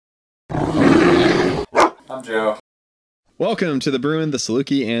I'm Joe. Welcome to the Bruin, the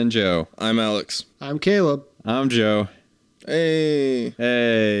Saluki, and Joe. I'm Alex. I'm Caleb. I'm Joe.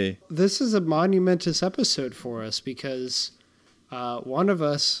 Hey. This is a monumentous episode for us because one of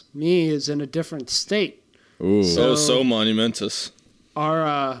us, me, is in a different state. Ooh. So monumentous.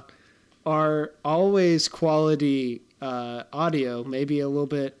 Our always quality audio may be a little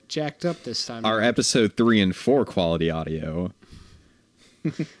bit jacked up this time. Our episode 3 and 4 quality audio.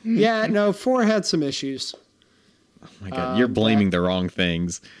 Yeah, no, 4 had some issues. Oh my God, you're blaming the wrong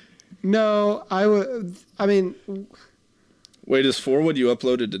things. No, I mean... Wait, is 4 what you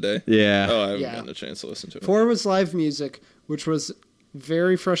uploaded today? Yeah. Oh, I haven't gotten a chance to listen to it. 4 was live music, which was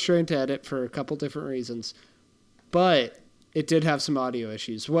very frustrating to edit for a couple different reasons. But it did have some audio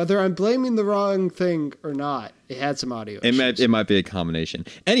issues. Whether I'm blaming the wrong thing or not, it had some audio issues. It might be a combination.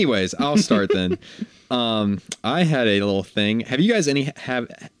 Anyways, I'll start then. I had a little thing. Have you guys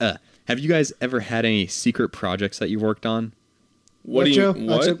ever had any secret projects that you worked on? What do you, Joe?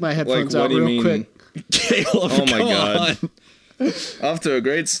 I took my headphones out real quick. Caleb, oh my God. Off to a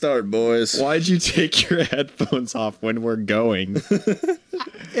great start, boys. Why'd you take your headphones off when we're going?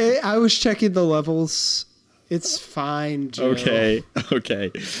 I was checking the levels. It's fine, Joe.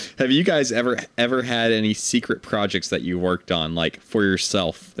 Okay. Have you guys ever had any secret projects that you worked on, like for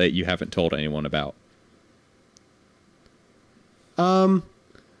yourself, that you haven't told anyone about?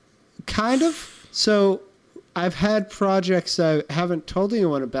 Kind of. So I've had projects I haven't told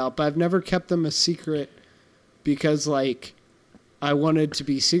anyone about, but I've never kept them a secret because, like, I wanted to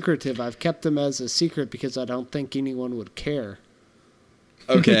be secretive. I've kept them as a secret because I don't think anyone would care.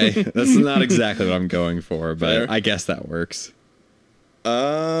 Okay, that's not exactly what I'm going for, but Fair. I guess that works.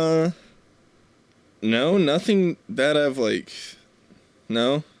 No, nothing that I've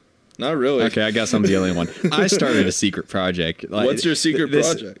no, not really. Okay, I guess I'm the only one. I started a secret project. What's your secret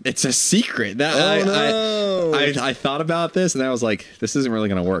project? It's a secret. I thought about this, and I was like, this isn't really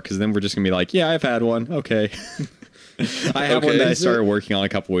going to work, because then we're just going to be like, yeah, I've had one. Okay. I have one that I started working on a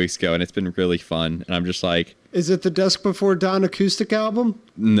couple weeks ago, and it's been really fun, and I'm just like... Is it the Dusk Before Dawn acoustic album?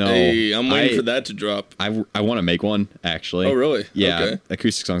 No. Hey, I'm waiting for that to drop. I want to make one, actually. Oh, really? Yeah. Okay.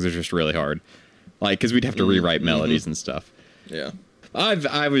 Acoustic songs are just really hard. Like, because we'd have to rewrite melodies and stuff. Yeah.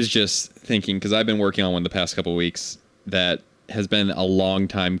 I was just thinking, because I've been working on one the past couple weeks that has been a long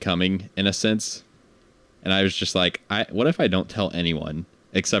time coming, in a sense. And I was just like, what if I don't tell anyone,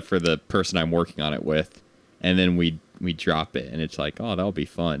 except for the person I'm working on it with, and then we drop it, and it's like, oh, that'll be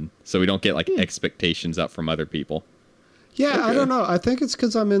fun. So we don't get, like, expectations up from other people. Yeah, Okay. I don't know. I think it's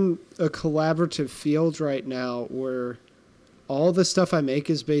because I'm in a collaborative field right now where all the stuff I make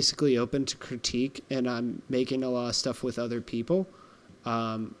is basically open to critique, and I'm making a lot of stuff with other people.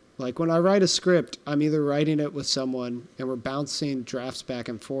 Like when I write a script, I'm either writing it with someone and we're bouncing drafts back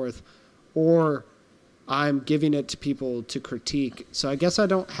and forth, or I'm giving it to people to critique. So I guess I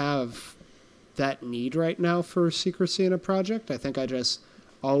don't have that need right now for secrecy in a project. I think I just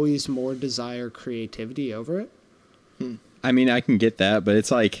always more desire creativity over it. I mean, I can get that, but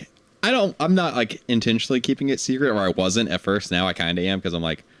it's like, I'm not like intentionally keeping it secret, or I wasn't at first. Now I kind of am, because I'm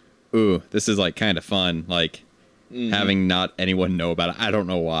like, ooh, this is like kind of fun. Like having not anyone know about it. I don't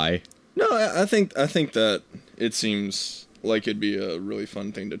know why. No, I think that it seems like it'd be a really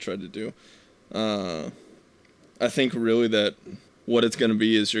fun thing to try to do. I think really that what it's going to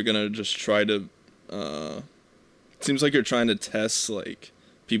be is you're going to just try to, it seems like you're trying to test like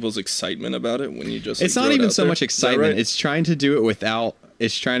people's excitement about it when you just, it's not even so much excitement. Right? It's trying to do it without,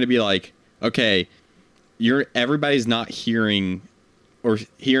 it's trying to be like, okay, everybody's not hearing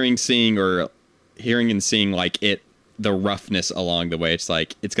and seeing like the roughness along the way. It's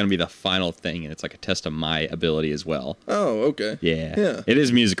like, it's going to be the final thing, and it's like a test of my ability as well. Oh, okay. Yeah. It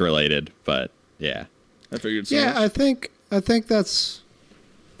is music related, but yeah. I figured so. Yeah, I think that's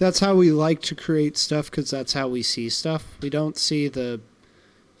how we like to create stuff, because that's how we see stuff. We don't see the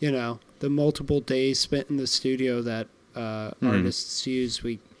multiple days spent in the studio that artists use.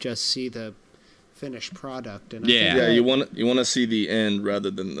 We just see the finished product. And you want to see the end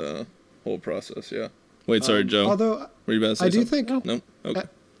rather than the whole process. Yeah. Wait, sorry, Joe. Although were you about to say I do something? think No. Okay.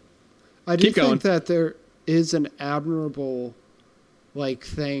 I do Keep going. think that there is an admirable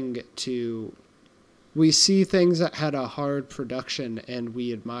thing to. We see things that had a hard production, and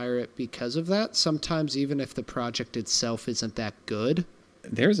we admire it because of that. Sometimes even if the project itself isn't that good.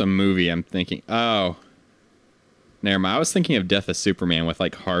 There's a movie I'm thinking. Oh, never mind. I was thinking of Death of Superman with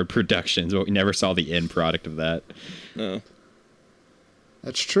like hard productions, but we never saw the end product of that. No.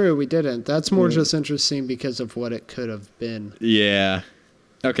 That's true. We didn't. That's more just interesting because of what it could have been. Yeah.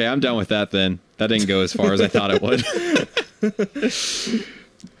 Okay, I'm done with that then. That didn't go as far as I thought it would.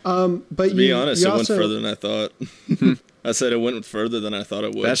 But To be honest, you it also, went further than I thought. I said it went further than I thought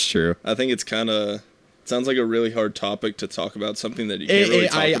it would. That's true. I think it's kind of sounds like a really hard topic to talk about, something that you can't really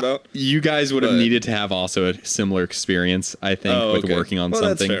talk about. You guys would have but- needed to have also a similar experience, I think, with working on well,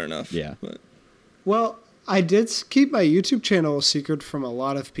 something. That's fair enough. Yeah. But, Well, I did keep my YouTube channel a secret from a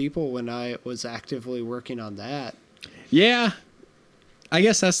lot of people when I was actively working on that. Yeah. I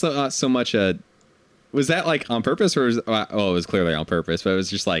guess that's not so much a... Was that like on purpose or it was clearly on purpose, but it was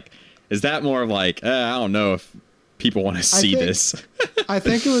just like, is that more of like, I don't know if people want to see this. I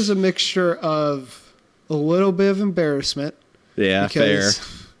think it was a mixture of a little bit of embarrassment. Yeah, because,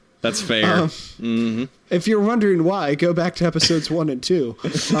 fair. That's fair. If you're wondering why, go back to episodes 1 and 2.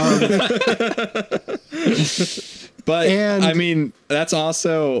 But, and- I mean, that's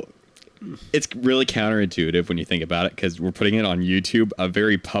also... It's really counterintuitive when you think about it, because we're putting it on YouTube, a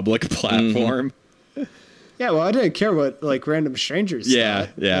very public platform. Yeah, well, I didn't care what like random strangers Yeah,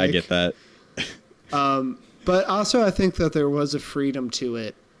 thought. yeah, I Like, get that. But also, I think that there was a freedom to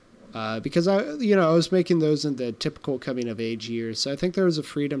it because I was making those in the typical coming of age years. So I think there was a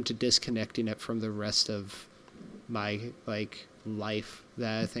freedom to disconnecting it from the rest of my like life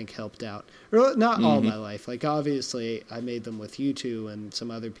that I think helped out. Or not all my life. Like obviously, I made them with you two and some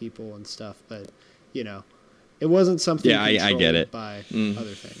other people and stuff. But it wasn't something. Yeah, I get it. By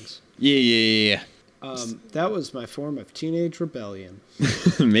other things. Yeah. That was my form of teenage rebellion.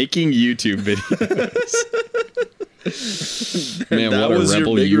 Making YouTube videos. Man, that what a was your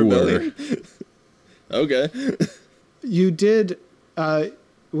rebel big you rebellion? Okay. You did,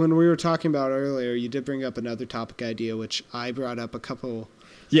 when we were talking about earlier, you did bring up another topic idea, which I brought up a couple.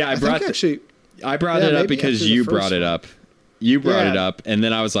 Yeah, I brought yeah, it up maybe because after the you first brought it one. up. You brought it Yeah. up, and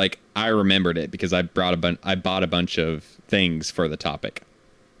then I was like, I remembered it because I bought a bunch of things for the topic.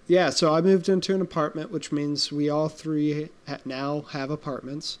 Yeah, so I moved into an apartment, which means we all three now have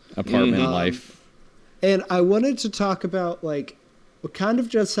apartments. Apartment life. And I wanted to talk about, like, kind of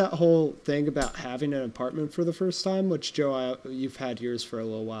just that whole thing about having an apartment for the first time, which, Joe, you've had yours for a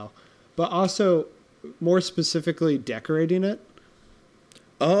little while. But also, more specifically, decorating it.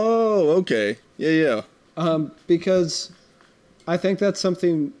 Oh, okay. Yeah. Because I think that's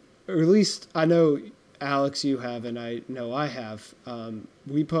something, or at least I know, Alex, you have, and I know I have.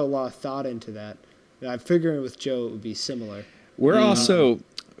 We put a lot of thought into that. And I'm figuring with Joe it would be similar. We're also...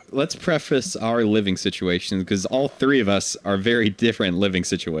 Let's preface our living situations because all three of us are very different living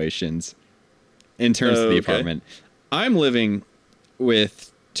situations in terms of the apartment. I'm living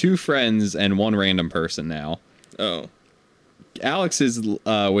with 2 friends and 1 random person now. Oh. Alex is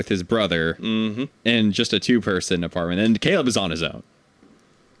with his brother in just a 2-person apartment, and Caleb is on his own.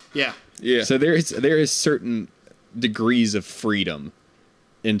 Yeah. Yeah. So there is certain degrees of freedom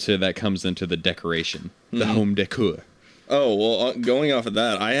that comes into the decoration, the home decor. Oh, well, going off of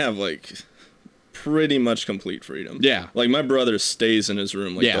that, I have, like, pretty much complete freedom. Yeah. Like, my brother stays in his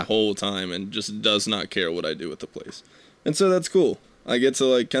room, like, Yeah. the whole time and just does not care what I do with the place. And so that's cool. I get to,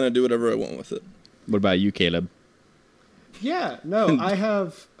 like, kind of do whatever I want with it. What about you, Caleb? Yeah, no, I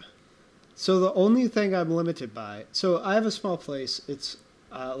have. So the only thing I'm limited by. So I have a small place. It's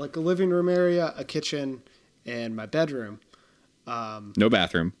like a living room area, a kitchen, and my bedroom. No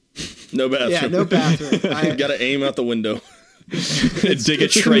bathroom. No bathroom. Yeah, no bathroom. I gotta aim out the window. Dig a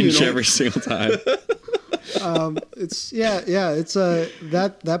trench every single time. It's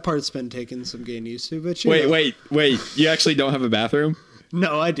that part's been taken some getting used to. But Wait. You actually don't have a bathroom?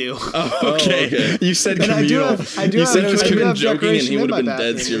 No, I do. Okay. You said And communal. I do You have, said it was I do have joking, and decoration he in would've my been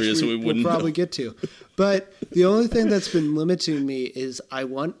bathroom, dead serious, which and we wouldn't we'll probably know. get to. But the only thing that's been limiting me is I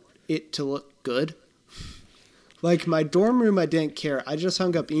want it to look good. Like my dorm room, I didn't care. I just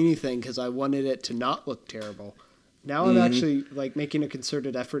hung up anything because I wanted it to not look terrible. Now I'm actually like making a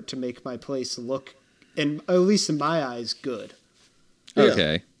concerted effort to make my place look, and at least in my eyes, good. Yeah.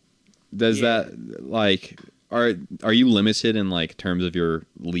 Okay. Does that like are you limited in like terms of your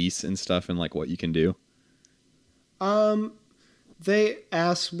lease and stuff and like what you can do? They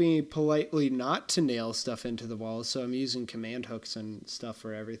asked me politely not to nail stuff into the walls, so I'm using command hooks and stuff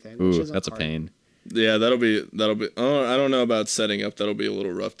for everything. Which Ooh, isn't that's a hard. pain. Yeah, that'll be. Oh, I don't know about setting up. That'll be a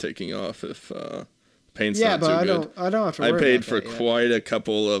little rough taking off if paint's Yeah, not but too I good. don't have to I worry paid about for that yet. quite a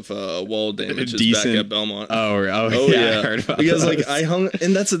couple of wall damages Decent. back at Belmont. Oh yeah, I heard about because those. like I hung,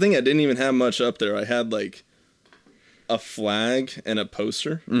 and that's the thing. I didn't even have much up there. I had like a flag and a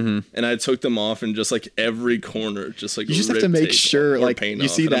poster, and I took them off and just like every corner, just like You just have ripped to make tape sure, or like, paint you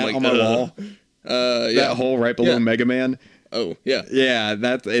off, see and I'm that like, on my wall? Yeah. That hole right below Yeah. Mega Man. Oh yeah. Yeah,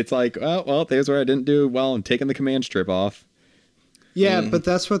 it's like, well, there's where I didn't do well in taking the command strip off. Yeah, but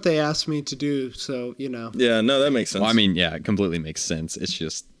that's what they asked me to do, so, you know. Yeah, no, that makes sense. Well, I mean, yeah, it completely makes sense. It's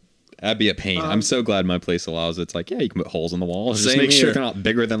just, that'd be a pain. I'm so glad my place allows it. It's like, yeah, you can put holes in the wall. Just make sure they're not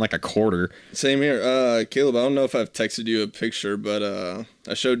bigger than like a quarter. Same here. Caleb, I don't know if I've texted you a picture, but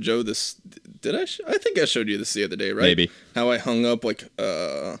I showed Joe this. Did I? I think I showed you this the other day, right? Maybe. How I hung up like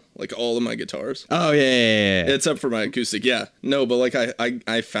all of my guitars. Oh, yeah. It's up for my acoustic. Yeah. No, but like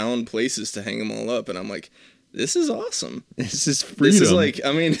I found places to hang them all up, and I'm like, this is awesome. This is freedom. This is like,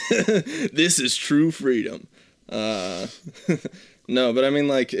 I mean, this is true freedom. No, but I mean,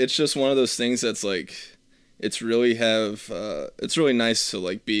 like, it's just one of those things that's like, it's really nice to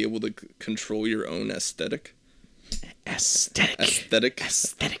like be able to control your own aesthetic. Aesthetic.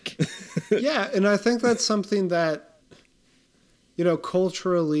 Yeah, and I think that's something that, you know,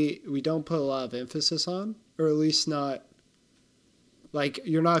 culturally we don't put a lot of emphasis on, or at least not, like,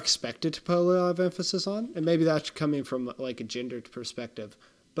 you're not expected to put a lot of emphasis on, and maybe that's coming from like a gendered perspective.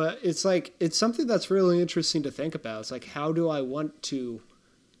 But it's like, it's something that's really interesting to think about. It's like, how do I want to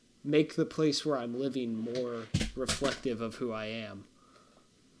make the place where I'm living more reflective of who I am?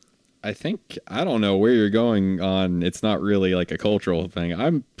 I think, I don't know where you're going on. It's not really like a cultural thing.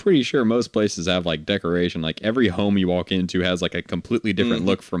 I'm pretty sure most places have like decoration. Like every home you walk into has like a completely different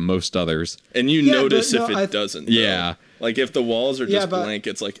look from most others. And you notice if it doesn't. Though. Yeah. Like if the walls are just blank,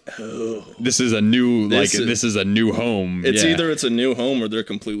 it's like, oh, this is a new this is a new home. It's either it's a new home or they're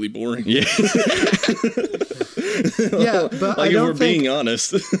completely boring. Yeah. Yeah, but like if we're being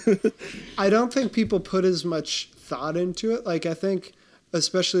honest. I don't think people put as much thought into it. Like I think,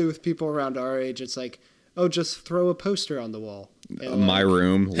 especially with people around our age, it's like, oh, just throw a poster on the wall. And my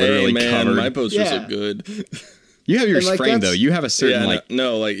room, literally covered. My posters look good. You have yours framed though. You have a certain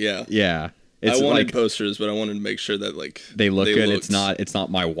Yeah. I wanted posters, but I wanted to make sure that like they look good. It's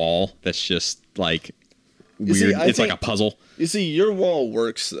not my wall. That's just like weird. See, it's like a puzzle. You see, your wall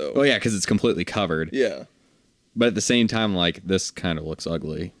works though. Oh yeah, because it's completely covered. Yeah. But at the same time, like this kind of looks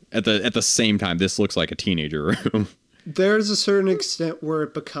ugly. At the same time, this looks like a teenager room. There's a certain extent where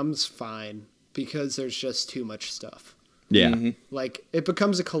it becomes fine because there's just too much stuff. Yeah. Mm-hmm. Like it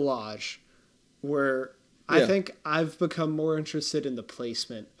becomes a collage where I think I've become more interested in the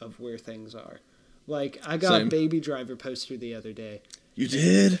placement of where things are. Like I got a Baby Driver poster the other day. You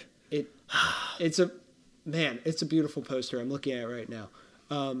did? It's a beautiful poster. I'm looking at it right now.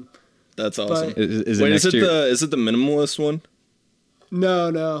 That's awesome. Is it the minimalist one?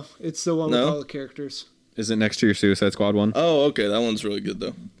 No, it's the one with all the characters. Is it next to your Suicide Squad one? Oh, okay. That one's really good,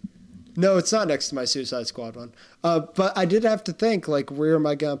 though. No, it's not next to my Suicide Squad one. But I did have to think, like, where am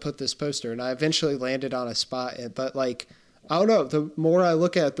I going to put this poster? And I eventually landed on a spot. But, like, I don't know. The more I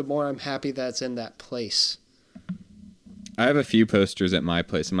look at it, the more I'm happy that it's in that place. I have a few posters at my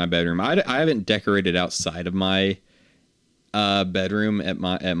place in my bedroom. I haven't decorated outside of my bedroom at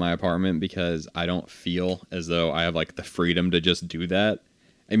my apartment because I don't feel as though I have, like, the freedom to just do that.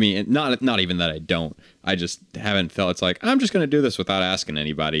 I mean, not even that I don't. I just haven't felt it's like, I'm just going to do this without asking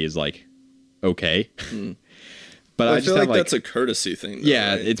anybody is like, okay. But I feel like that's a courtesy thing. Though,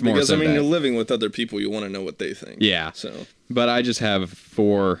 yeah, right? it's more because, so I mean, you're living with other people. You want to know what they think. Yeah. So, but I just have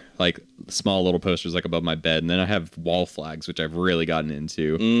 4 like small little posters like above my bed. And then I have wall flags, which I've really gotten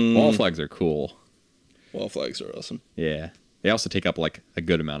into. Wall flags are cool. Wall flags are awesome. Yeah. They also take up like a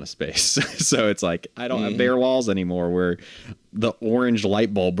good amount of space. So it's like, I don't have bare walls anymore where the orange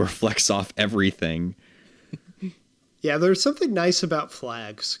light bulb reflects off everything. Yeah, there's something nice about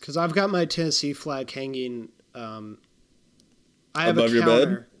flags because I've got my Tennessee flag hanging. I have above a counter. your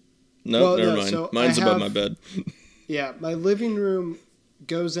bed? No, never mind. So mine's above my bed. Yeah, my living room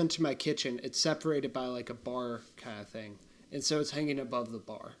goes into my kitchen. It's separated by like a bar kind of thing. And so it's hanging above the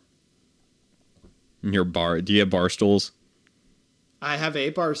bar. Your bar, do you have bar stools? I have a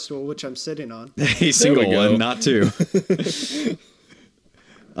bar stool, which I'm sitting on. A single one, not 2.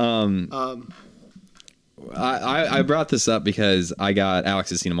 I brought this up because Alex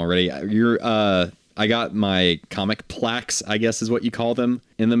has seen them already. I got my comic plaques, I guess is what you call them,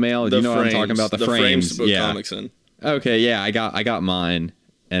 in the mail. Do you know what I'm talking about? The frames to put comics in. Okay, yeah, I got mine,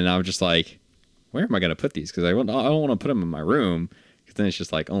 and I was just like, where am I gonna put these? Because I don't want to put them in my room. Because then it's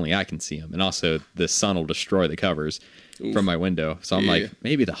just like only I can see them, and also the sun will destroy the covers from my window. So I'm like,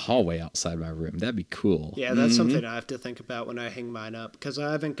 maybe the hallway outside my room. That'd be cool. Yeah, that's something I have to think about when I hang mine up. Because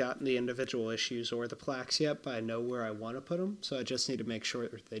I haven't gotten the individual issues or the plaques yet, but I know where I want to put them. So I just need to make sure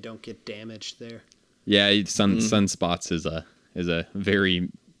they don't get damaged there. Yeah, sunspots is a very...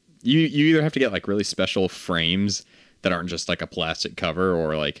 You either have to get like really special frames that aren't just like a plastic cover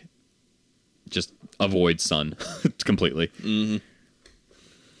or like just avoid sun completely.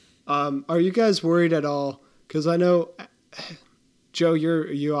 Are you guys worried at all? Because I know Joe,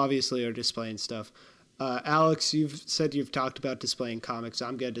 you obviously are displaying stuff. Alex, you've said you've talked about displaying comics.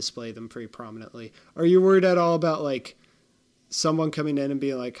 I'm going to display them pretty prominently. Are you worried at all about like someone coming in and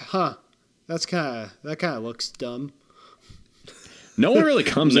being like, "Huh, that kind of looks dumb"? No one really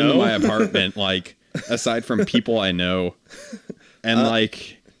comes into my apartment, like, aside from people I know. And,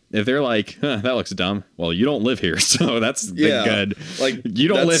 like, if they're like, huh, that looks dumb, well, you don't live here, so that's good. Like, you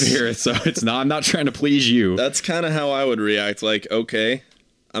don't live here, so I'm not trying to please you. That's kind of how I would react. Like, okay,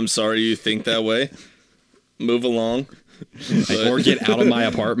 I'm sorry you think that way. Move along. Or get out of my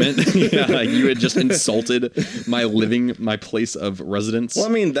apartment. Yeah, like you had just insulted my place of residence. Well, I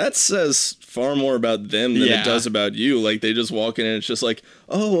mean, that says far more about them than it does about you. Like, they just walk in and it's just like,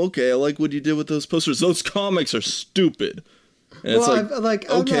 oh, okay, I like what you did with those posters. Those comics are stupid. And it's like,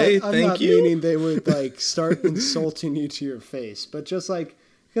 okay, I'm not meaning they would like start insulting you to your face, but just like,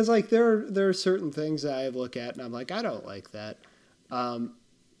 because like there are certain things that I look at and I'm like, I don't like that.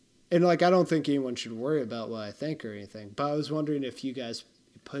 And, like, I don't think anyone should worry about what I think or anything. But I was wondering if you guys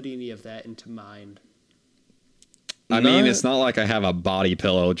put any of that into mind. I mean, it's not like I have a body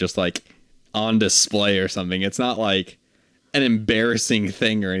pillow just, like, on display or something. It's not, like, an embarrassing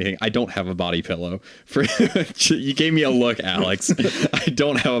thing or anything. I don't have a body pillow. You gave me a look, Alex. I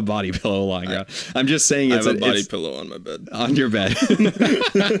don't have a body pillow lying around. I'm just saying I have a body pillow on my bed. On your bed.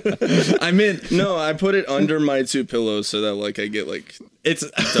 No, I put it under my two pillows so that like I get like it's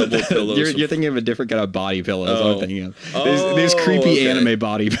double pillows. You're thinking of a different kind of body pillow. Is what I'm thinking of. There's creepy anime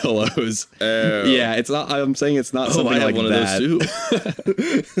body pillows. Yeah, it's not. I'm saying it's not something like one that. Of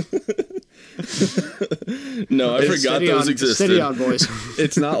those too. No, I forgot those existed. Steady on, boys.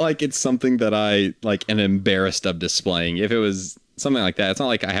 It's not like it's something that I like am embarrassed of displaying. If it was something like that, it's not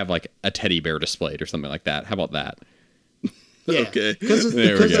like I have like a teddy bear displayed or something like that. How about that? Yeah, okay. Because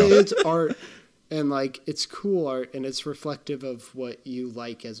it's art and like it's cool art and it's reflective of what you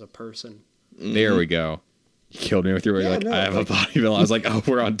like as a person. There we go. You killed me with your I have a body pillow. I was like, oh,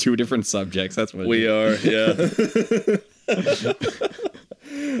 we're on two different subjects. That's what we are. Yeah.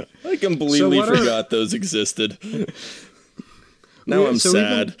 I completely forgot those existed. Now I'm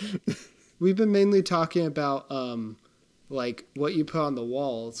sad. We've been mainly talking about like what you put on the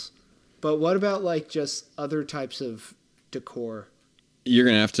walls, but what about like just other types of decor? You're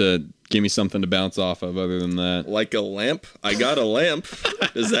gonna have to give me something to bounce off of other than that. Like a lamp? I got a lamp.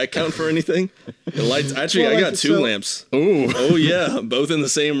 Does that count for anything? The lights. Actually, I got two lamps. Ooh. Oh yeah, both in the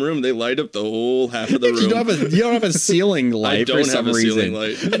same room. They light up the whole half of the room. You don't have a ceiling light. I don't have a ceiling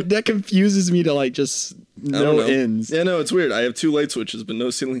light. That confuses me to like just no ends. Yeah, no, it's weird. I have two light switches, but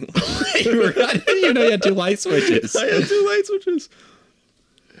no ceiling light. I didn't even know you had two light switches. I have two light switches.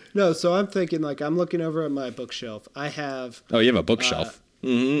 No, so I'm thinking like I'm looking over at my bookshelf. I have. Oh, you have a bookshelf.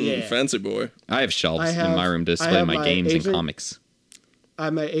 Yeah. Fancy boy. I have shelves in my room to display my games and comics. I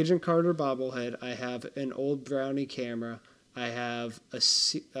have my Agent Carter bobblehead. I have an old Brownie camera. I have a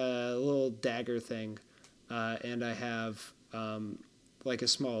little dagger thing, and I have like a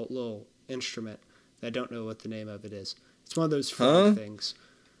small little instrument. I don't know what the name of it is. It's one of those frog things.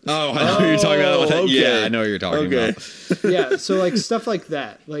 Oh, I know what you're talking about. Okay. Yeah, I know what you're talking about. Yeah, so like stuff like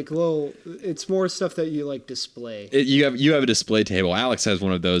that, like little. It's more stuff that you like display. You have a display table. Alex has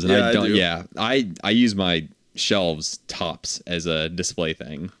one of those, and I don't. I do. Yeah, I use my shelves tops as a display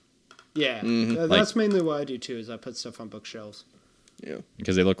thing. Yeah, that's mainly what I do too. Is I put stuff on bookshelves. Yeah,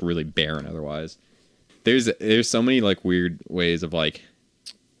 because they look really barren otherwise. There's so many like weird ways of like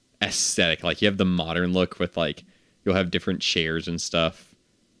aesthetic. Like you have the modern look with like you'll have different chairs and stuff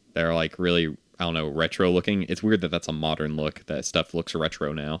that are like really, I don't know, retro looking. It's weird that that's a modern look. That stuff looks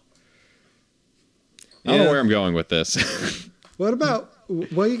retro now. I don't know where I'm going with this. What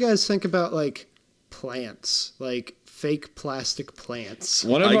do you guys think about like plants, like fake plastic plants?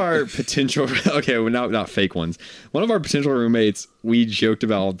 One of our potential, not fake ones. One of our potential roommates, we joked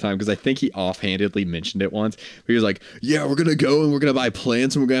about all the time because I think he offhandedly mentioned it once. He was like, "Yeah, we're gonna go and we're gonna buy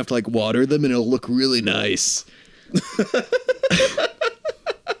plants and we're gonna have to like water them and it'll look really nice."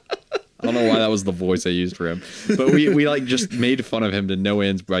 I don't know why that was the voice I used for him, but we like just made fun of him to no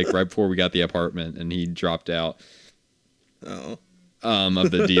ends like right before we got the apartment and he dropped out of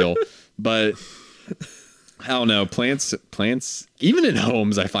the deal. But I don't know, plants even in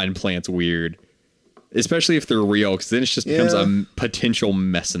homes I find plants weird, especially if they're real, because then it just becomes a potential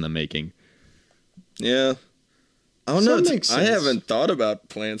mess in the making. Yeah, I don't know. I haven't thought about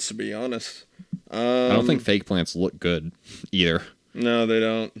plants, to be honest. I don't think fake plants look good either. No, they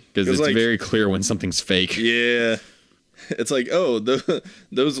don't. Because it's like, very clear when something's fake. Yeah. It's like, oh,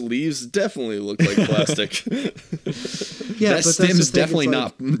 those leaves definitely look like plastic. Yeah, that stem's definitely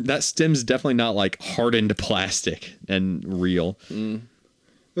not. That stem's definitely not like hardened plastic and real.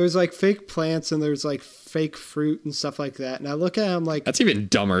 There's like fake plants and there's like fake fruit and stuff like that. And I look at it, I'm like, that's even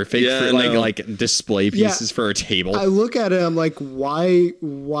dumber. Fake fruit, like display pieces for a table. I look at it, I'm like, why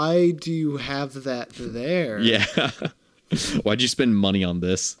do you have that there? Yeah. Why'd you spend money on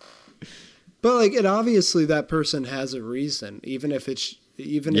this? But like, and obviously that person has a reason, even if it's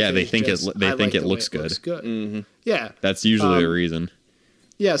they think it looks good. Mm-hmm. Yeah, that's usually a reason.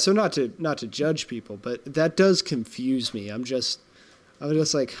 Yeah, so not to judge people, but that does confuse me. I'm just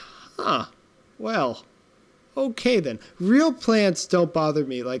like, well, okay then. Real plants don't bother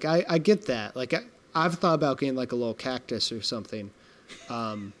me. Like I get that. Like I've thought about getting like a little cactus or something.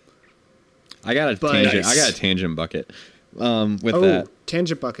 I got a tangent bucket. With that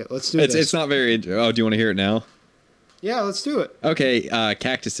tangent bucket. Let's do this. It's not very. Oh, do you want to hear it now? Yeah, let's do it. Okay,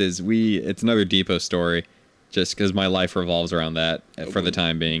 cactuses. It's another depot story, just because my life revolves around that for the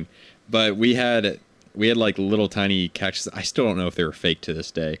time being. But we had like little tiny cactuses. I still don't know if they were fake to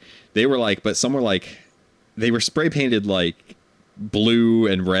this day. They were like, but some were like, they were spray painted like blue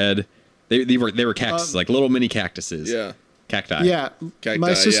and red. They were cactuses, like little mini cactuses. Yeah. Cacti. Yeah.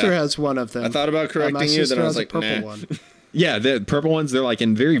 My sister has one of them. I thought about correcting you, then I was like, purple nah. one. Yeah, the purple ones, they're like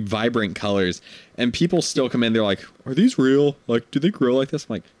in very vibrant colors. And people still come in, they're like, are these real? Like, do they grow like this?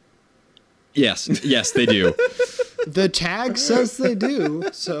 I'm like, yes, they do. The tag says they do,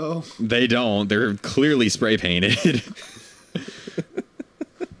 so. They don't. They're clearly spray painted.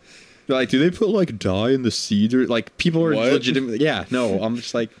 They're like, do they put like dye in the seeds? Or like, people are legitimately. Yeah, no, I'm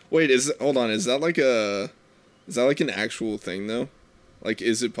just like. Wait, hold on. Is that like an actual thing though? Like,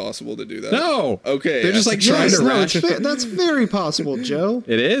 is it possible to do that? No. Okay. They're just like trying to that's very possible, Joe.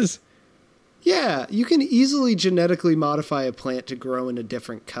 It is? Yeah, you can easily genetically modify a plant to grow in a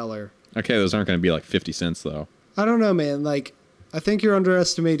different color. Okay, those aren't going to be like 50 cents though. I don't know, man. Like, I think you're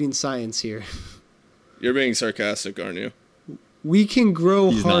underestimating science here. You're being sarcastic, aren't you? We can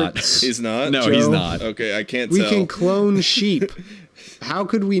grow hearts. He's not? No, Joe. He's not. Okay, I can't tell. We can clone sheep. How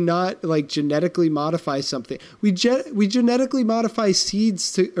could we not like genetically modify something? We genetically modify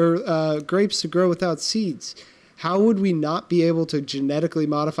seeds or grapes to grow without seeds. How would we not be able to genetically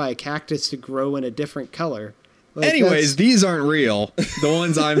modify a cactus to grow in a different color? Like, anyways, these aren't real. The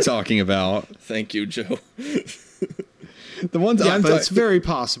ones I'm talking about. Thank you, Joe. The ones I'm but it's very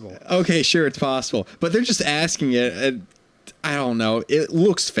possible. Okay, sure, it's possible. But they're just asking it. And I don't know. It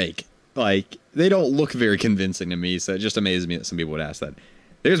looks fake. Like, they don't look very convincing to me, so it just amazes me that some people would ask that.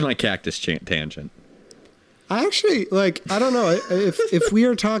 There's my cactus tangent. I actually, like, I don't know. If we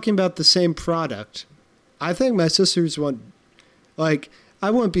are talking about the same product, I think my sister's one, like,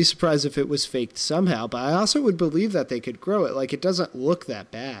 I wouldn't be surprised if it was faked somehow, but I also would believe that they could grow it. Like, it doesn't look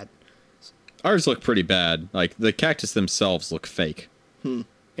that bad. Ours look pretty bad. Like, the cactus themselves look fake. They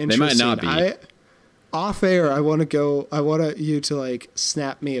might not be. Off air, I want you to like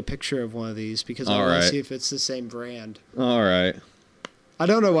snap me a picture of one of these because I want to see if it's the same brand. All right. I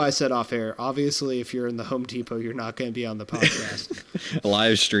don't know why I said off air. Obviously, if you're in the Home Depot, you're not going to be on the podcast.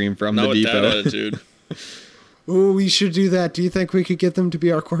 Live stream from the depot. That attitude. Oh, we should do that. Do you think we could get them to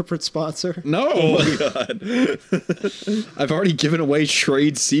be our corporate sponsor? No. Oh my God. I've already given away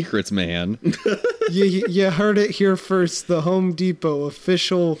trade secrets, man. You heard it here first. The Home Depot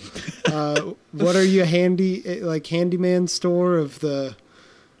official. What are you handyman store of the?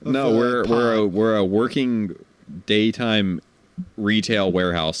 No, we're a working daytime retail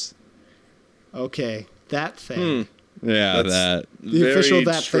warehouse. Okay, that thing. Yeah, that. The official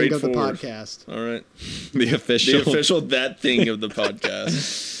that thing of the podcast. All right. The official that thing of the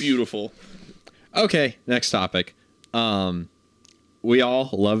podcast. Beautiful. Okay, next topic. We all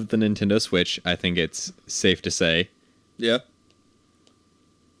love the Nintendo Switch. I think it's safe to say. Yeah.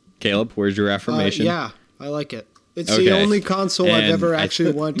 Caleb, where's your affirmation? Yeah, I like it. It's the only console I've ever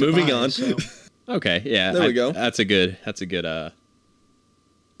actually wanted to buy. Moving on. So. Okay, yeah. There we go. That's a good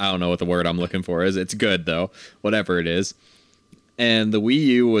I don't know what the word I'm looking for is. It's good, though. Whatever it is. And the Wii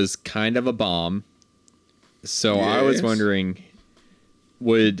U was kind of a bomb. So yes. I was wondering,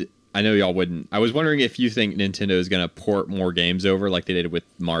 I know y'all wouldn't. I was wondering if you think Nintendo is going to port more games over like they did with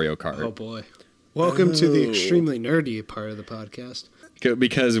Mario Kart. Oh, boy. Welcome to the extremely nerdy part of the podcast.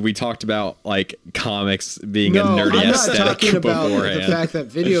 Because we talked about like comics being a nerdy aesthetic beforehand. I'm not talking about the fact that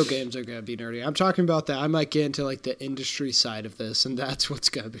video games are going to be nerdy. I'm talking about that I might get into like the industry side of this, and that's what's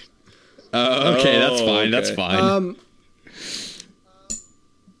going to be. Okay, that's fine. Okay. That's fine.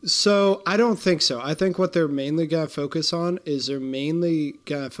 So I don't think so. I think what they're mainly going to focus on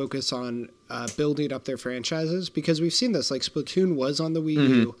building up their franchises, because we've seen this. Like Splatoon was on the Wii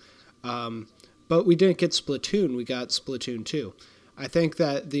U, but we didn't get Splatoon. We got Splatoon 2. I think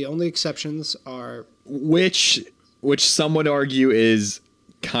that the only exceptions are... Which some would argue is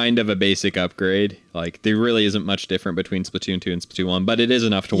kind of a basic upgrade. Like, there really isn't much different between Splatoon 2 and Splatoon 1, but it is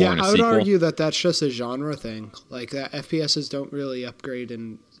enough to warrant a sequel. Yeah, I would argue that that's just a genre thing. Like, that FPSs don't really upgrade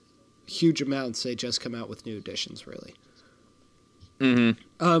in huge amounts. They just come out with new editions, really.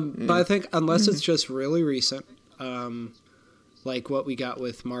 But I think unless it's just really recent, like what we got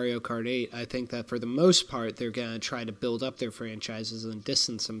with Mario Kart 8, I think that for the most part, they're going to try to build up their franchises and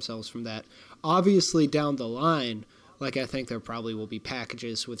distance themselves from that. Obviously, down the line, like I think there probably will be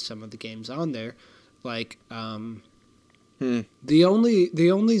packages with some of the games on there. Like, the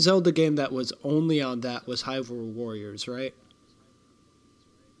only Zelda game that was only on that was Hyrule Warriors, right?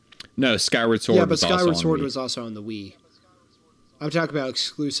 No, Skyward Sword was also on Skyward Sword Wii. was also on the Wii. I'm talking about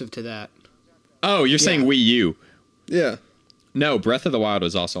exclusive to that. Oh, you're saying Wii U. Yeah. No, Breath of the Wild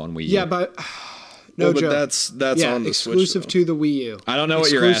was also on Wii U. Yeah, but no joke. That's on the Switch. Exclusive to the Wii U. I don't know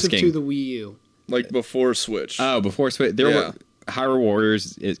what you're asking. Exclusive to the Wii U. Like before Switch. Oh, before Switch. Hyrule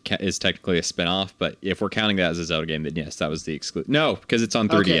Warriors is technically a spin-off, but if we're counting that as a Zelda game, then yes, that was the exclusive. No, because it's on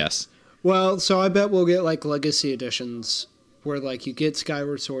 3DS. Okay. Well, so I bet we'll get like Legacy Editions where like you get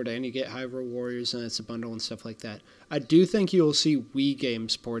Skyward Sword and you get Hyrule Warriors and it's a bundle and stuff like that. I do think you'll see Wii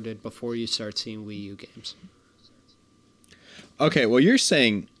games ported before you start seeing Wii U games. Okay, well, you're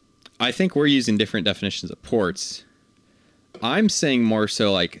saying, I think we're using different definitions of ports. I'm saying more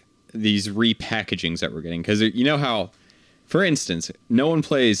so like these repackagings that we're getting. Because you know how, for instance, no one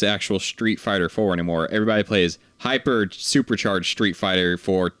plays actual Street Fighter 4 anymore. Everybody plays hyper supercharged Street Fighter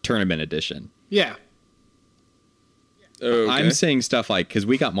 4 Tournament Edition. Yeah. Okay. I'm saying stuff like, because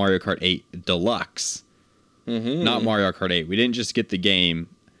we got Mario Kart 8 Deluxe, not Mario Kart 8. We didn't just get the game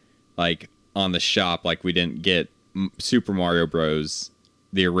like on the shop, like we didn't get Super Mario Bros.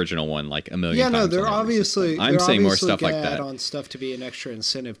 The original one like a million times. Yeah, no, they're obviously... I'm saying more stuff like that. Add on stuff to be an extra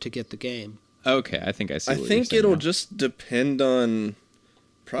incentive to get the game. Okay, I think I see. I think it'll just depend on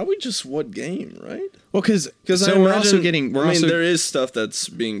probably just what game, right? Well, because we're also getting. There is stuff that's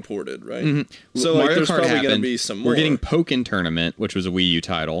being ported, right? Mm-hmm. So Mario like, there's Kart probably happened. going to be some more. We're getting Pokken Tournament, which was a Wii U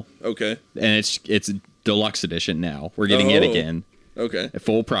title. Okay. And it's deluxe edition now. We're getting it again. Okay.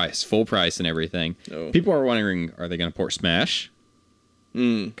 Full price and everything. Oh. People are wondering, are they going to port Smash?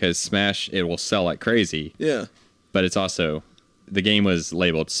 Because Smash, it will sell like crazy. Yeah. But it's also, the game was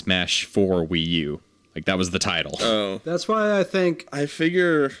labeled Smash 4 Wii U. Like, that was the title. Oh. That's why I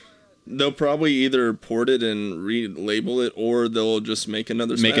figure they'll probably either port it and relabel it, or they'll just make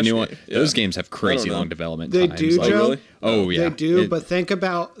another Smash a new one. game. Yeah. Those games have crazy long development they times. Do, like, Joe? Really? Oh, yeah. They do, but think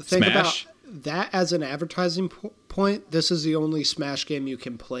about Smash? that as an advertising point. This is the only Smash game you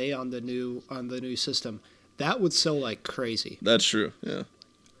can play on the new system. That would sell like crazy. That's true. Yeah.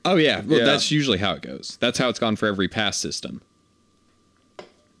 Oh, yeah. Well, that's usually how it goes. That's how it's gone for every past system.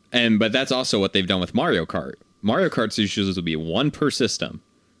 But that's also what they've done with Mario Kart. Mario Kart's usually will be one per system.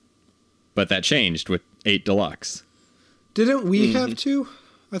 But that changed with 8 Deluxe. Didn't we have two?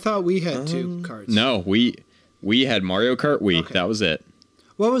 I thought we had two carts. No, we had Mario Kart Wii. Okay. That was it.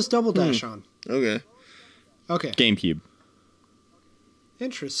 What was Double Dash on? Okay. GameCube.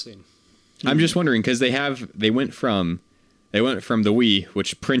 Interesting. I'm just wondering because they went from the Wii,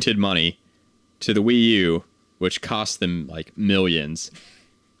 which printed money, to the Wii U, which cost them like millions,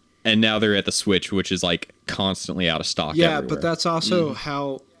 and now they're at the Switch, which is like constantly out of stock. Yeah, everywhere. but that's also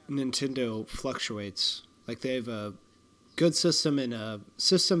how Nintendo fluctuates. Like they have a good system and a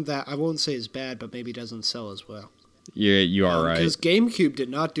system that I won't say is bad, but maybe doesn't sell as well. Yeah, you are right. Because GameCube did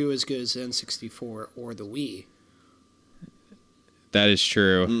not do as good as N64 or the Wii. That is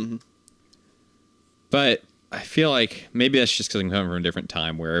true. But I feel like maybe that's just because I'm coming from a different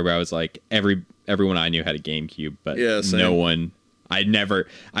time where everybody was like, everyone I knew had a GameCube, but no one.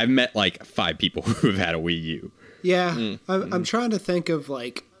 I've met like 5 people who have had a Wii U. Yeah, I'm trying to think of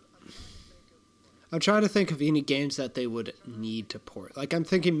any games that they would need to port. Like I'm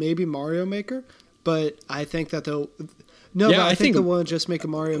thinking maybe Mario Maker, but I think that they'll. No, yeah, but I think they'll want to just make a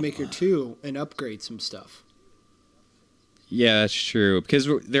Mario Maker 2 and upgrade some stuff. Yeah, that's true. Because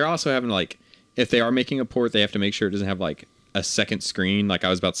they're also having like, if they are making a port, they have to make sure it doesn't have like a second screen. Like I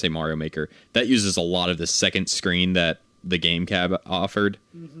was about to say Mario Maker. That uses a lot of the second screen that the game cab offered.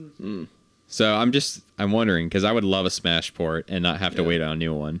 So I'm wondering, because I would love a Smash port and not have to wait on a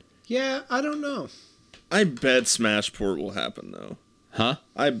new one. Yeah, I don't know. I bet Smash port will happen, though. Huh?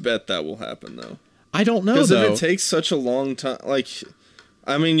 I bet that will happen, though. I don't know, though. Because if it takes such a long time, like,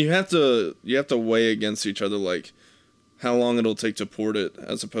 I mean, you have to weigh against each other, like how long it'll take to port it,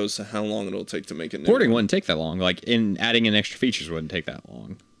 as opposed to how long it'll take to make it new. Porting wouldn't take that long. Like adding in extra features wouldn't take that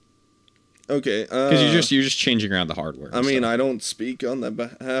long. Okay, because you're just changing around the hardware. I mean, I don't speak on the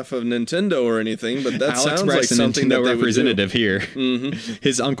behalf of Nintendo or anything, but that Alex sounds Bryce, like something Nintendo that they representative would do. here. Mm-hmm.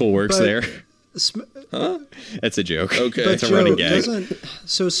 His uncle works there. Huh? That's a joke. Okay, but it's a Joe, running gag.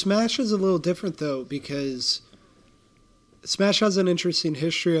 So Smash is a little different though, because Smash has an interesting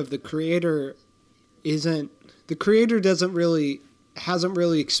history of the creator hasn't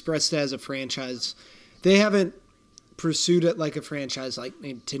really expressed it as a franchise. They haven't pursued it like a franchise like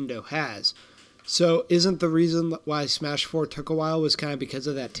Nintendo has. So isn't the reason why Smash 4 took a while was kind of because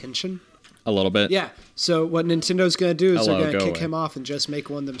of that tension? A little bit. Yeah. So what Nintendo's going to do is they're going to kick away. him off and just make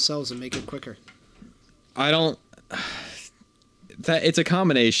one themselves and make it quicker. It's a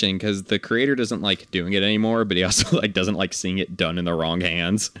combination, because the creator doesn't like doing it anymore, but he also like doesn't like seeing it done in the wrong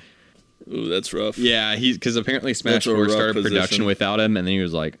hands. Ooh, that's rough. Yeah, because apparently Smash 4 started production without him, and then he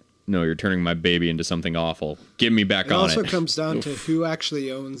was like, "No, you're turning my baby into something awful. Get me back on it." It also comes down to who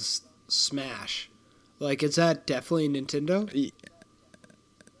actually owns Smash. Like, is that definitely Nintendo?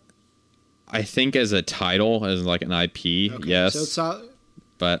 I think as a title, as like an IP, Okay, yes. So it's not,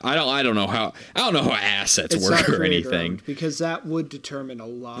 but I don't know how assets work or anything, because that would determine a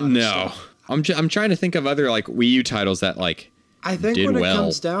lot. No, of stuff. I'm trying to think of other like Wii U titles that like I think did when it well.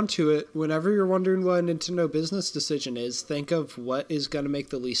 comes down to it, whenever you're wondering what a Nintendo business decision is, think of what is going to make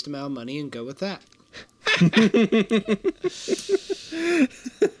the least amount of money and go with that.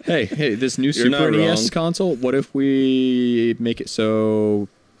 Hey, this new Super NES console, what if we make it so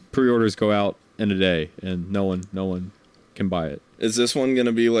pre-orders go out in a day and no one can buy it? Is this one going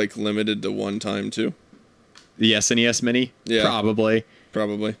to be like limited to one time too? The SNES Mini? Yeah. Probably.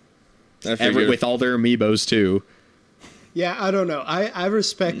 With all their amiibos too. Yeah, I don't know. I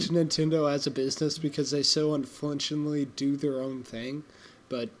respect Nintendo as a business because they so unflinchingly do their own thing,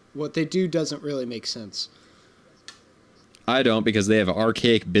 but what they do doesn't really make sense. I don't, because they have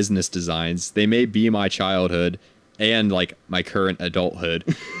archaic business designs. They may be my childhood and like my current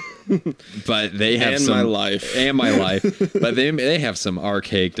adulthood, but they have my life, but they have some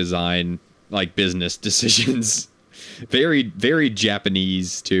archaic design, like business decisions. Very, very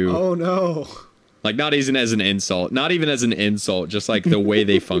Japanese too. Oh no. Like not even as an insult, just like the way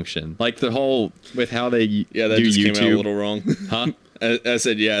they function. Like the whole with how they do YouTube. Came out a little wrong. Huh? I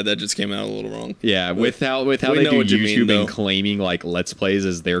said, yeah, that just came out a little wrong. Yeah, with how they do YouTube and claiming like Let's Plays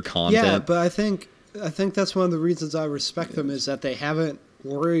as their content. Yeah, but I think that's one of the reasons I respect them is that they haven't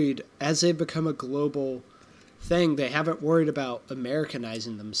worried, as they become a global thing, they haven't worried about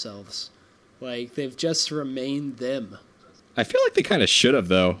Americanizing themselves. Like, they've just remained them. I feel like they kind of should have,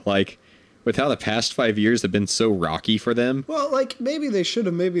 though. Like, with how the past 5 years have been so rocky for them. Well, like, maybe they should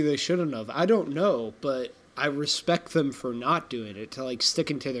have, maybe they shouldn't have. I don't know, but I respect them for not doing it, to like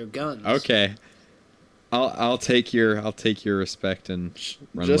sticking to their guns. Okay, I'll take your respect and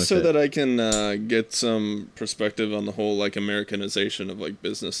run just with so it. that I can get some perspective on the whole like Americanization of like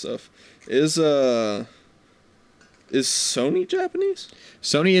business stuff. Is Sony Japanese?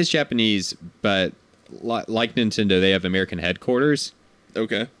 Sony is Japanese, but like Nintendo, they have American headquarters.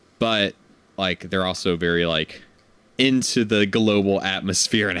 Okay, but like they're also very like into the global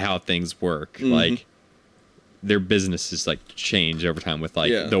atmosphere and how things work. Mm-hmm. Like. Their businesses like change over time with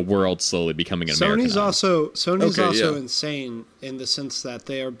like the world slowly becoming an American. Sony's also insane in the sense that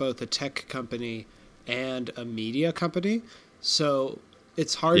they are both a tech company and a media company. So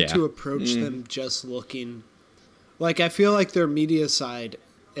it's hard to approach them just looking like, I feel like their media side,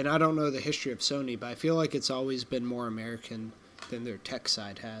 and I don't know the history of Sony, but I feel like it's always been more American than their tech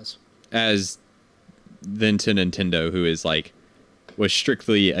side has. As then to Nintendo, who is like was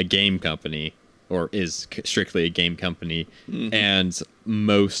strictly a game company. Or is strictly a game company, and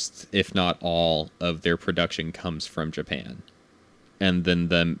most, if not all, of their production comes from Japan, and then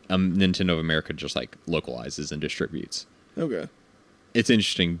the Nintendo of America just like localizes and distributes. Okay, it's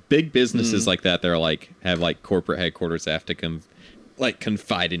interesting. Big businesses like that, they're like have like corporate headquarters that have to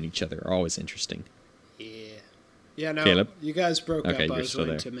confide in each other. Are always interesting. Yeah. No, Caleb? You guys broke up. I was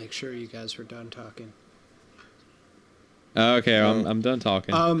waiting there to make sure you guys were done talking. Okay, I'm done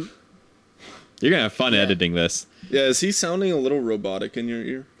talking. You're going to have fun editing this. Yeah, is he sounding a little robotic in your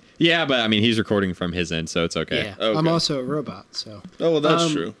ear? Yeah, but I mean, he's recording from his end, so it's okay. Yeah, okay. I'm also a robot, so. Oh, well,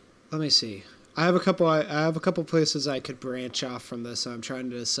 that's true. Let me see. I have a couple places I could branch off from this. So I'm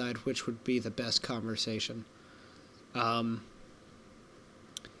trying to decide which would be the best conversation.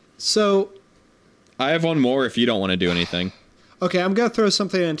 So. I have one more if you don't want to do anything. Okay, I'm going to throw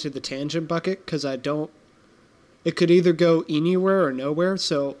something into the tangent bucket because I don't it could either go anywhere or nowhere.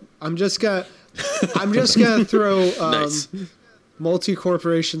 So I'm just gonna throw Nice.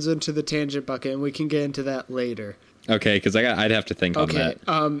 multi-corporations into the tangent bucket, and we can get into that later. Okay, because I'd have to think on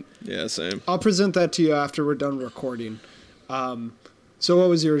that. Yeah, same. I'll present that to you after we're done recording. So what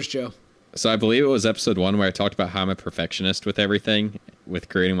was yours, Joe? So I believe it was episode 1 where I talked about how I'm a perfectionist with everything, with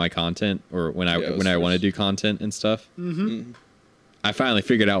creating my content, or when I want to do content and stuff. Mm-hmm. I finally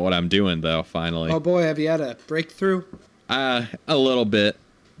figured out what I'm doing, though. Finally. Oh boy, have you had a breakthrough? A little bit.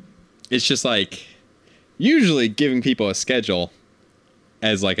 It's just like usually giving people a schedule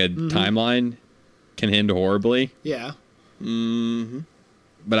as like a timeline can hinder horribly. Yeah. Mm-hmm.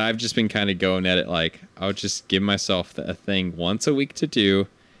 But I've just been kind of going at it like I'll just give myself a thing once a week to do.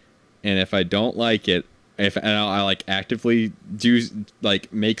 And if I don't like it, I like actively do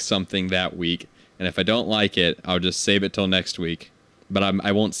like make something that week, and if I don't like it, I'll just save it till next week. But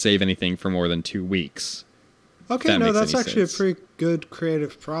I won't save anything for more than 2 weeks. Okay, no, that's actually a pretty good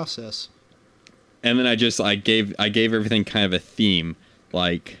creative process. And then I gave everything kind of a theme.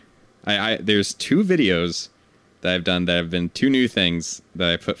 Like there's 2 videos that I've done that have been 2 new things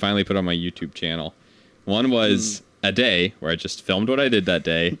that I finally put on my YouTube channel. One was a day where I just filmed what I did that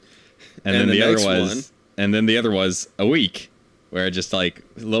day. And then the other was a week where I just like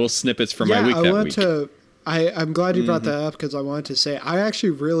little snippets from my week that week. I'm glad you brought that up because I wanted to say I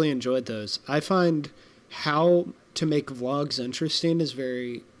actually really enjoyed those. I find how to make vlogs interesting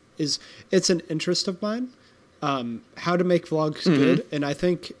it's an interest of mine. How to make vlogs good, and I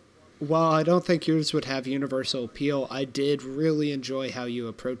think while I don't think yours would have universal appeal, I did really enjoy how you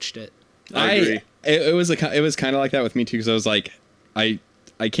approached it. I agree. It was kind of like that with me too, because I was like I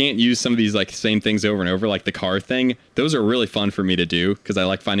can't use some of these like same things over and over, like the car thing. Those are really fun for me to do because I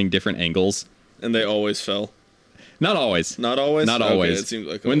like finding different angles. And they always fell. Not always. Not always? Not always. It seems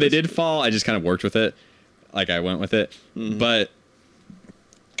like when they did fall, I just kind of worked with it. Like I went with it. Mm-hmm. But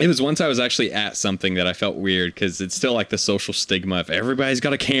it was once I was actually at something that I felt weird because it's still like the social stigma of everybody's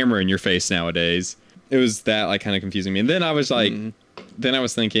got a camera in your face nowadays. It was that like kind of confusing me. And then I was like, then I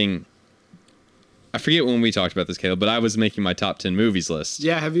was thinking, I forget when we talked about this, Caleb, but I was making my top 10 movies list.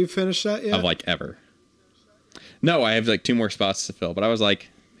 Yeah, have you finished that yet? Of like ever. No, I have like 2 more spots to fill, but I was like,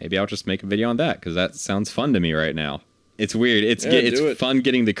 maybe I'll just make a video on that because that sounds fun to me right now. It's weird. It's fun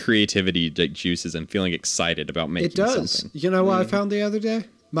getting the creativity juices and feeling excited about making something. It does. You know what I found the other day?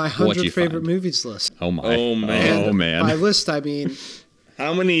 My 100 favorite movies list. Oh my. Oh man. Oh man. My list, I mean.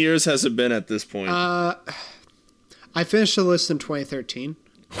 How many years has it been at this point? I finished the list in 2013.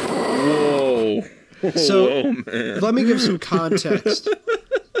 Whoa. So let me give some context.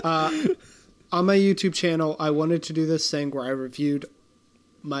 On my YouTube channel, I wanted to do this thing where I reviewed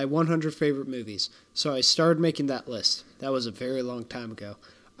my 100 favorite movies. So I started making that list. That was a very long time ago.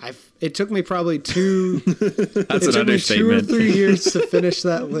 It took me probably 2 or 3 years to finish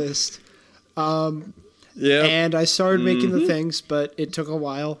that list. And I started making the things, but it took a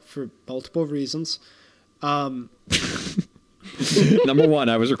while for multiple reasons. Number 1,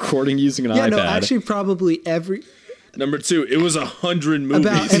 I was recording using an iPad. No, actually probably every... Number 2, it was 100 movies.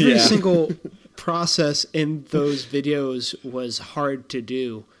 About every single process in those videos was hard to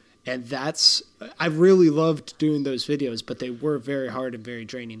do. And I really loved doing those videos, but they were very hard and very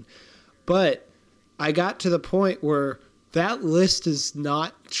draining. But I got to the point where that list is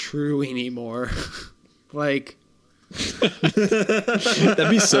not true anymore. Like... That'd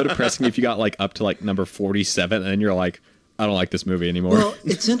be so depressing if you got like up to like number 47 and then you're like, I don't like this movie anymore. Well,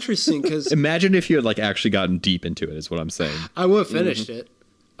 it's interesting because... Imagine if you had like actually gotten deep into it is what I'm saying. I would have finished it.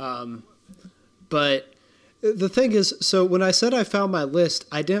 But the thing is, so when I said I found my list,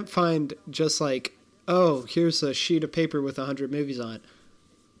 I didn't find just like, oh, here's a sheet of paper with 100 movies on it.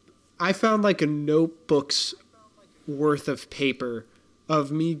 I found like a notebook's worth of paper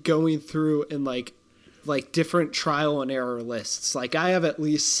of me going through and like different trial and error lists. Like I have at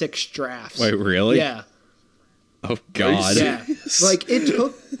least 6 drafts. Wait, really? Yeah. Oh God. Yeah. Like it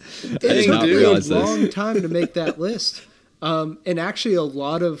took me a long time to make that list. And actually a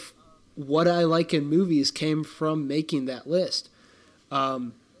lot of what I like in movies came from making that list.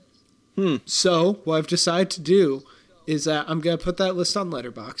 So what I've decided to do is that I'm going to put that list on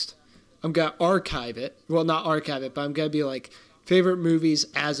Letterboxd. I'm going to archive it. Well, not archive it, but I'm going to be like favorite movies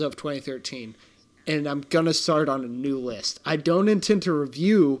as of 2013. And I'm going to start on a new list. I don't intend to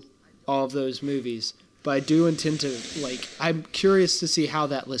review all of those movies, but I do intend to, like, I'm curious to see how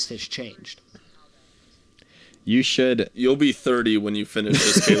that list has changed. You'll be 30 when you finish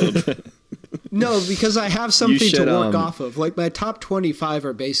this, Caleb. No, because I have something to work off of. Like, my top 25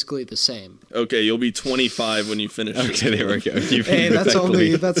 are basically the same. Okay, you'll be 25 when you finish this. Okay, there we go. Hey,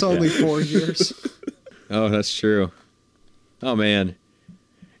 that's only 4 years. Oh, that's true. Oh man,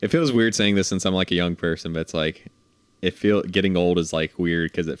 it feels weird saying this since I'm like a young person, but it's like getting old is like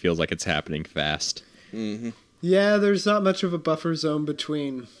weird because it feels like it's happening fast. Mm-hmm. Yeah, there's not much of a buffer zone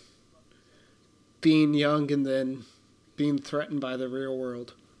between being young and then being threatened by the real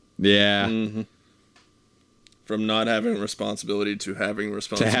world. Yeah. Mm-hmm. From not having responsibility to having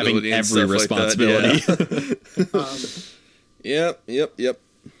responsibility. To having every responsibility. Like yeah. Yep.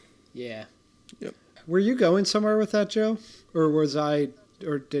 Yeah. Yep. Were you going somewhere with that, Joe? Or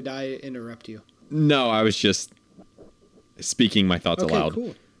did I interrupt you? No, I was just speaking my thoughts aloud.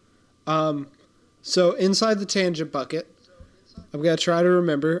 Cool. So inside the tangent bucket, I'm going to try to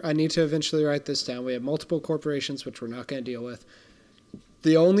remember. I need to eventually write this down. We have multiple corporations, which we're not going to deal with.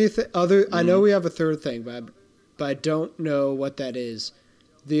 The only I know we have a third thing, but I don't know what that is.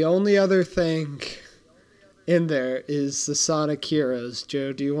 The only other thing in there is the Sonic Heroes.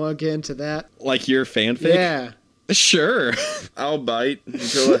 Joe, do you want to get into that? Like your fanfic? Yeah. Sure. I'll bite.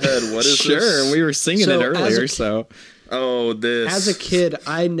 Go ahead. What is this? Sure. We were singing it earlier, so. Oh, this. As a kid,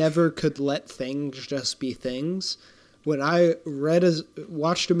 I never could let things just be things. When I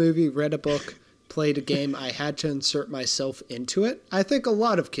watched a movie, read a book, played a game, I had to insert myself into it. I think a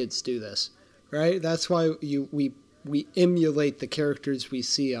lot of kids do this, right? That's why we emulate the characters we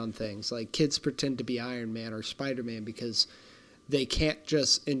see on things. Like kids pretend to be Iron Man or Spider-Man because they can't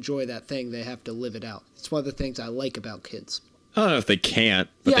just enjoy that thing. They have to live it out. It's one of the things I like about kids. I don't know if they can't,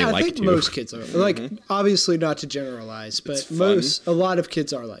 but they like to. I think most kids are. Like, obviously not to generalize, but a lot of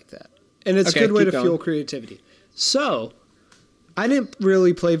kids are like that. And it's a good way to fuel creativity. So, I didn't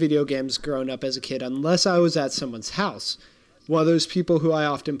really play video games growing up as a kid unless I was at someone's house. One of those people who I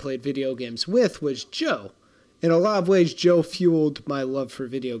often played video games with was Joe. In a lot of ways, Joe fueled my love for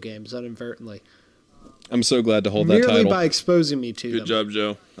video games inadvertently. I'm so glad to hold that title. Merely by exposing me to them. Good job,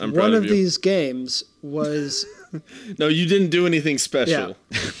 Joe. I'm proud of you. One of these games was... No, you didn't do anything special.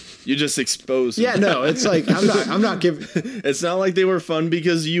 Yeah. You just exposed them. Yeah, no, it's like, I'm not giving... It's not like they were fun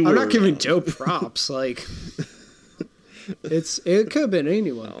because you were... I'm not giving Joe props, like... It could have been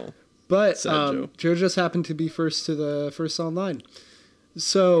anyone. No. But Joe just happened to be first online.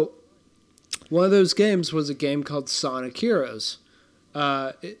 So, one of those games was a game called Sonic Heroes.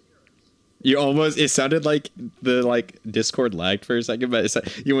 It sounded like the Discord lagged for a second,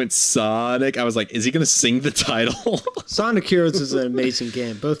 but you went Sonic. I was like, is he going to sing the title? Sonic Heroes is an amazing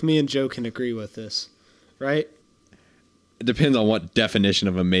game. Both me and Joe can agree with this, right? It depends on what definition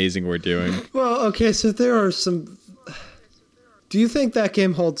of amazing we're doing. Well, okay, so there are some... Do you think that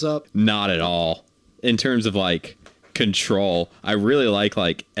game holds up? Not at all. In terms of control, I really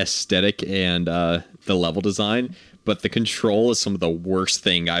like aesthetic and the level design. But the control is some of the worst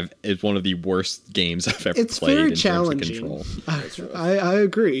thing it's one of the worst games I've ever played. It's very challenging. I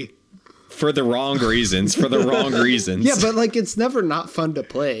agree. For the wrong reasons. Yeah, but it's never not fun to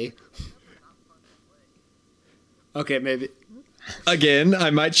play. Okay, maybe. Again, I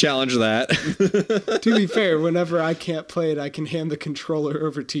might challenge that. To be fair, whenever I can't play it, I can hand the controller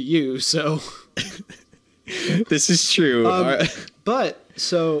over to you, so... This is true. But,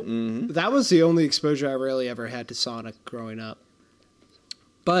 so, that was the only exposure I really ever had to Sonic growing up.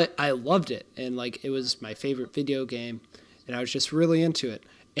 But I loved it, and, it was my favorite video game, and I was just really into it.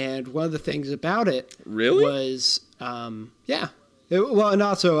 And one of the things about it was, yeah. And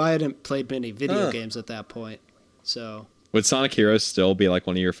also, I hadn't played many video games at that point, so... Would Sonic Heroes still be, one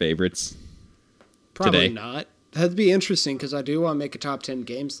of your favorites Probably today? Not. That'd be interesting, because I do want to make a top 10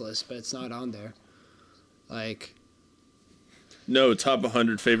 games list, but it's not on there. No, top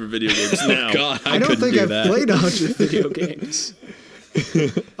 100 favorite video games now. Oh God, I don't think I've played 100 video games.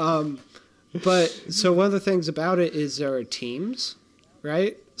 But, so one of the things about it is there are teams,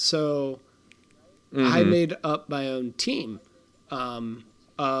 right? So, I made up my own team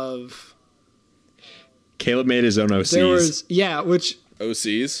of... Caleb made his own OCs. Which...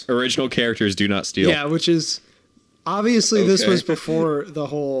 OCs? Original characters do not steal. Yeah, which is... Obviously, this was before the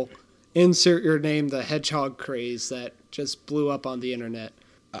whole... Insert your name, the hedgehog craze that just blew up on the internet.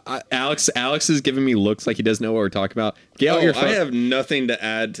 Alex is giving me looks like he doesn't know what we're talking about. Get out your phone. I have nothing to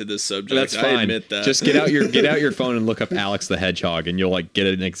add to this subject. That's fine. I admit that. Just get out your phone and look up Alex the Hedgehog, and you'll get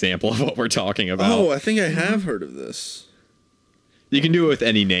an example of what we're talking about. Oh, I think I have heard of this. You can do it with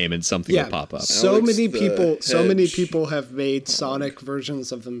any name, and something will pop up. So many people have made Sonic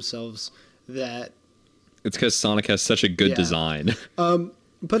versions of themselves that. It's because Sonic has such a good design.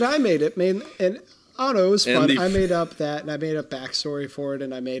 But I made it, and I don't know, it was fun. I made up that, and I made a backstory for it,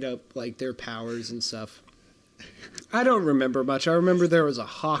 and I made up, their powers and stuff. I don't remember much. I remember there was a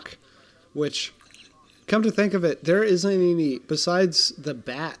hawk, which Come to think of it, there isn't any, besides the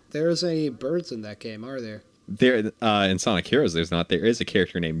bat, there isn't any birds in that game, are there? There, in Sonic Heroes, there's not. There is a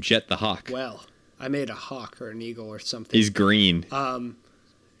character named Jet the Hawk. Well, I made a hawk or an eagle or something. He's green.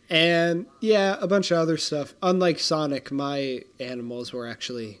 And yeah, a bunch of other stuff. Unlike Sonic, my animals were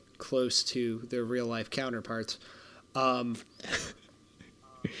actually close to their real life counterparts. You're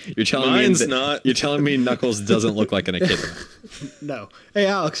telling Mine's me not. You're telling me Knuckles doesn't look like an echidna. No. Hey,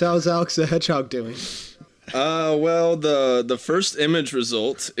 Alex, how's Alex the Hedgehog doing? Well, the first image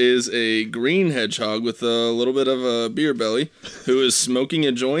result is a green hedgehog with a little bit of a beer belly, who is smoking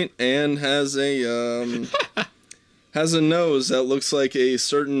a joint and has a nose that looks like a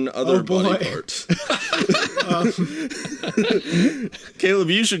certain other body part. Caleb,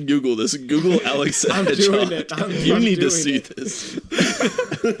 you should Google this. Google Alex the Hedgehog. Doing it. You I'm need to doing see it. this.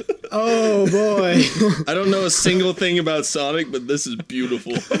 Oh boy. I don't know a single thing about Sonic, but this is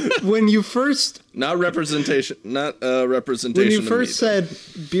beautiful. When you first Representation when you of first me, said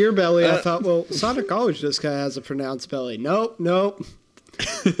beer belly, I thought, well, Sonic always just kind of has a pronounced belly. Nope. No,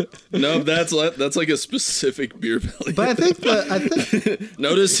 that's like a specific beer belly. But I think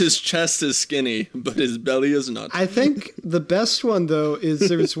Notice his chest is skinny, but his belly is not. I think the best one though is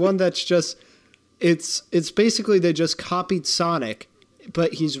there's one that's just it's basically they just copied Sonic,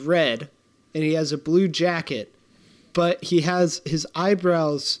 but he's red and he has a blue jacket, but he has his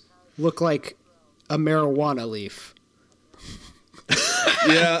eyebrows look like a marijuana leaf.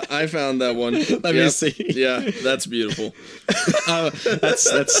 Yeah, I found that one. Let me see. Yeah, that's beautiful.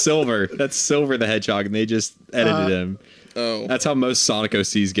 That's Silver. That's Silver the Hedgehog, and they just edited him. Oh. That's how most Sonic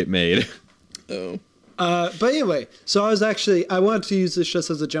OCs get made. Oh. But anyway, so I wanted to use this just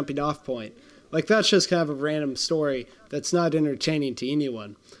as a jumping off point. Like, that's just kind of a random story that's not entertaining to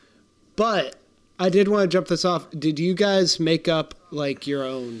anyone. But I did want to jump this off. Did you guys make up, like, your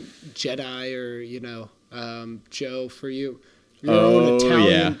own Jedi or, Joe for you? Your own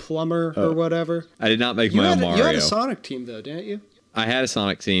Italian plumber or whatever? I did not make my own Mario. You had a Sonic team, though, didn't you? I had a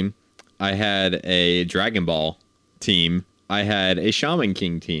Sonic team. I had a Dragon Ball team. I had a Shaman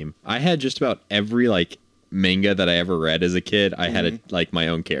King team. I had just about every, like, manga that I ever read as a kid. I had, my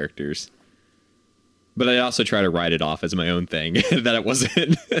own characters. But I also try to write it off as my own thing, that it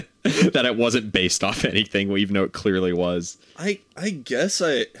wasn't based off anything, even though it clearly was. I guess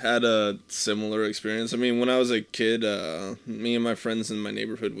I had a similar experience. I mean, when I was a kid, me and my friends in my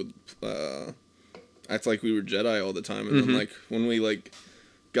neighborhood would act like we were Jedi all the time, and then like when we like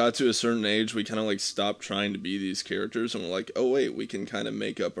got to a certain age, we kind of like stopped trying to be these characters, and we're like, oh wait, we can kind of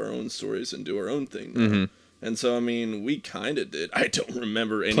make up our own stories and do our own thing now. And so, I mean, we kind of did. I don't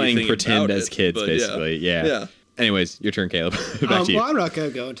remember anything playing pretend about as kids, basically. Yeah. Anyways, your turn, Caleb. Back to you. Well, I'm not going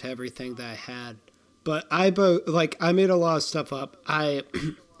to go into everything that I had, but I made a lot of stuff up. I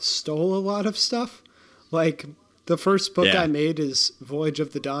stole a lot of stuff. Like, the first book I made is Voyage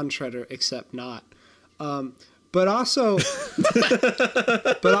of the Dawn Treader, except not. But also,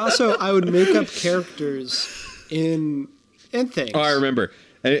 I would make up characters in things. Oh, I remember.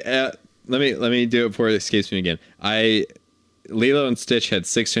 Let me do it before it escapes me again. Lilo and Stitch had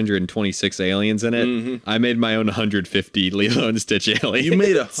 626 aliens in it. I made my own 150 Lilo and Stitch aliens. You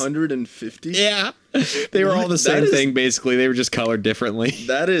made 150? Yeah. They were all the same thing, basically. They were just colored differently.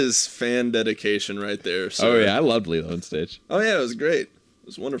 That is fan dedication right there. Sir. Oh, yeah. I loved Lilo and Stitch. Oh, yeah. It was great. It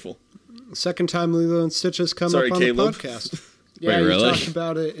was wonderful. Second time Lilo and Stitch has come up on Caleb. the podcast. Yeah, Wait, really? You talked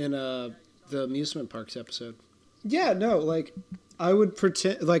about it in the amusement parks episode. Yeah, no, like, I would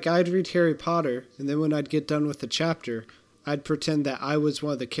pretend, like, I'd read Harry Potter, and then when I'd get done with the chapter, I'd pretend that I was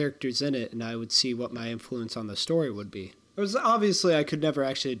one of the characters in it, and I would see what my influence on the story would be. It was obviously I could never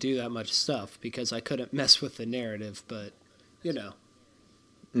actually do that much stuff because I couldn't mess with the narrative, but you know.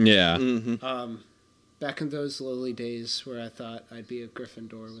 Yeah. Back in those lowly days where I thought I'd be a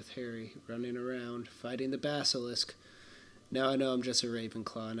Gryffindor with Harry running around fighting the basilisk. Now I know I'm just a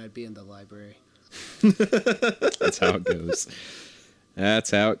Ravenclaw and I'd be in the library. That's how it goes.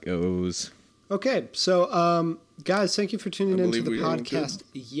 That's how it goes. Okay, so guys, thank you for tuning into the podcast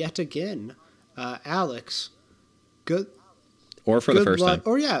yet again. Alex, good. Or for the first time.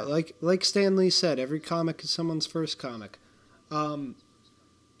 Or yeah, like Stan Lee said, every comic is someone's first comic.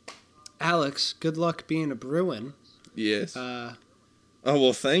 Alex, good luck being a Bruin. Yes.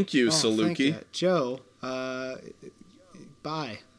 Well, thank you, Saluki. Thank you. Joe, bye.